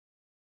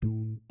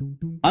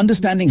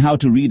Understanding how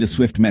to read a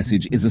SWIFT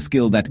message is a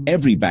skill that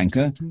every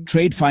banker,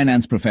 trade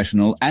finance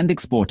professional, and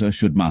exporter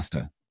should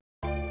master.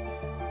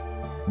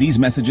 These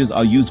messages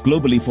are used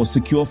globally for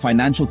secure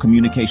financial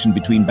communication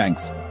between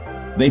banks.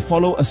 They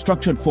follow a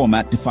structured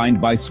format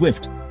defined by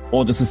SWIFT,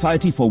 or the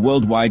Society for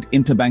Worldwide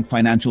Interbank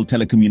Financial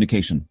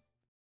Telecommunication.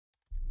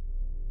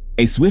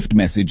 A SWIFT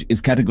message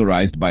is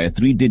categorized by a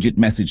three-digit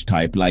message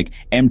type like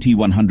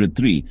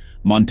MT103,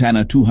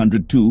 Montana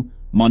 202,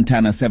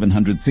 Montana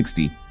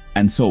 760,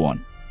 and so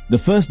on. The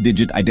first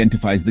digit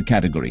identifies the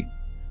category.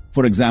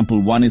 For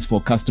example, 1 is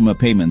for customer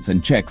payments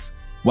and checks,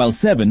 while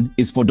 7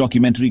 is for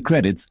documentary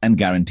credits and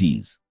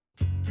guarantees.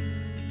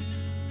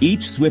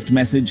 Each SWIFT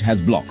message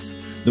has blocks.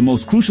 The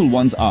most crucial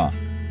ones are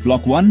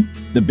Block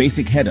 1, the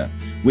basic header,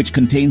 which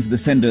contains the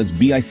sender's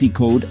BIC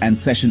code and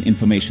session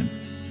information.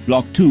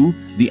 Block 2,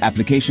 the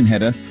application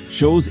header,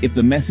 shows if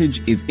the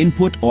message is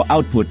input or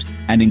output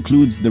and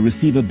includes the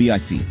receiver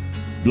BIC.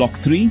 Block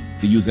 3,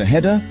 the user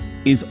header,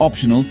 is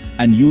optional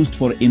and used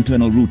for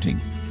internal routing.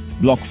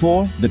 Block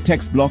 4, the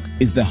text block,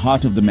 is the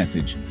heart of the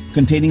message,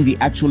 containing the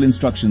actual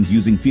instructions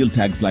using field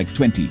tags like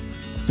 20,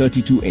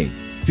 32A,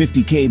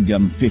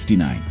 50K,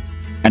 59.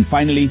 And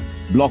finally,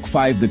 Block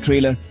 5, the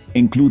trailer,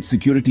 includes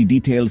security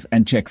details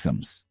and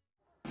checksums.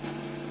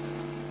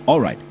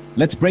 Alright,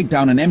 let's break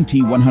down an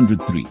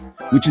MT103,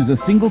 which is a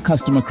single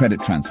customer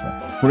credit transfer.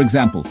 For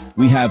example,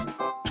 we have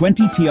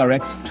 20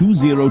 TRX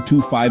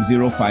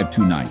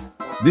 2025059.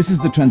 This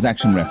is the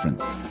transaction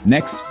reference.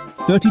 Next,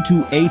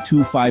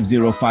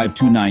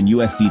 32A250529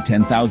 USD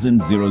 10,000.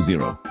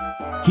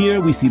 Here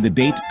we see the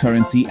date,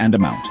 currency, and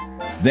amount.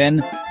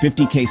 Then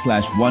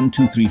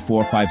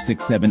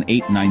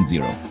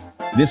 50K/12345678890.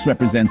 This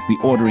represents the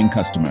ordering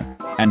customer.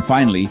 And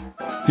finally,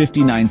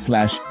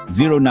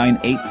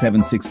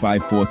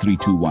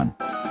 59/0987654321.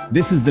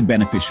 This is the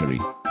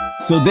beneficiary.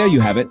 So there you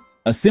have it,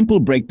 a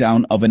simple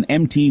breakdown of an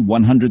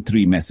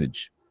MT103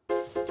 message.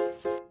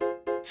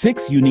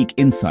 6 unique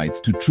insights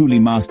to truly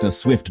master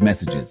SWIFT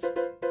messages.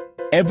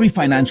 Every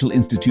financial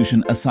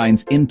institution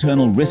assigns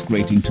internal risk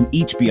rating to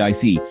each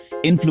BIC,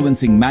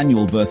 influencing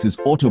manual versus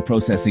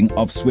auto-processing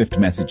of SWIFT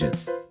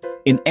messages.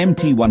 In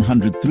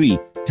MT103,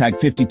 tag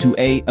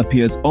 52A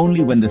appears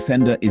only when the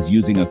sender is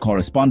using a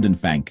correspondent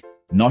bank,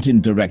 not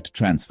in direct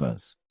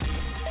transfers.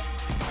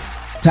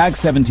 Tag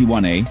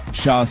 71A,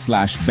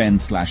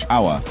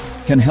 SHA/BEN/hour,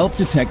 can help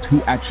detect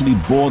who actually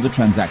bore the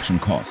transaction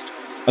cost,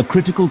 a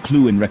critical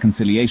clue in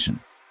reconciliation.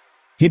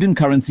 Hidden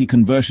currency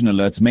conversion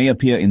alerts may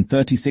appear in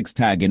 36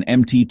 tag in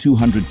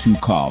MT202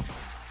 CARV,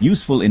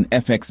 useful in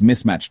FX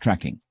mismatch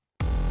tracking.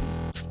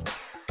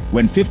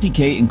 When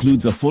 50K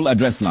includes a full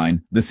address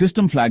line, the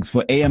system flags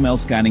for AML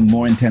scanning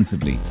more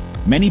intensively.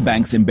 Many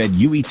banks embed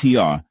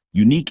UETR,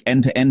 unique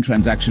end-to-end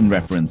transaction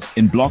reference,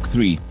 in Block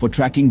 3 for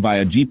tracking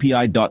via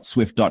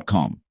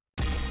gpi.swift.com.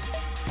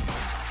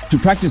 To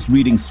practice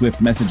reading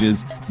SWIFT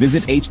messages,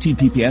 visit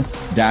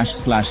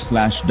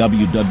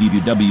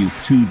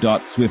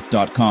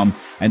https://www.2.swift.com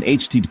and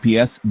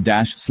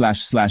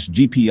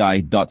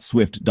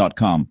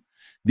https://gpi.swift.com.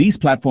 These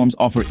platforms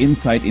offer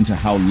insight into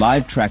how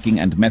live tracking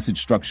and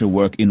message structure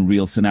work in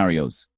real scenarios.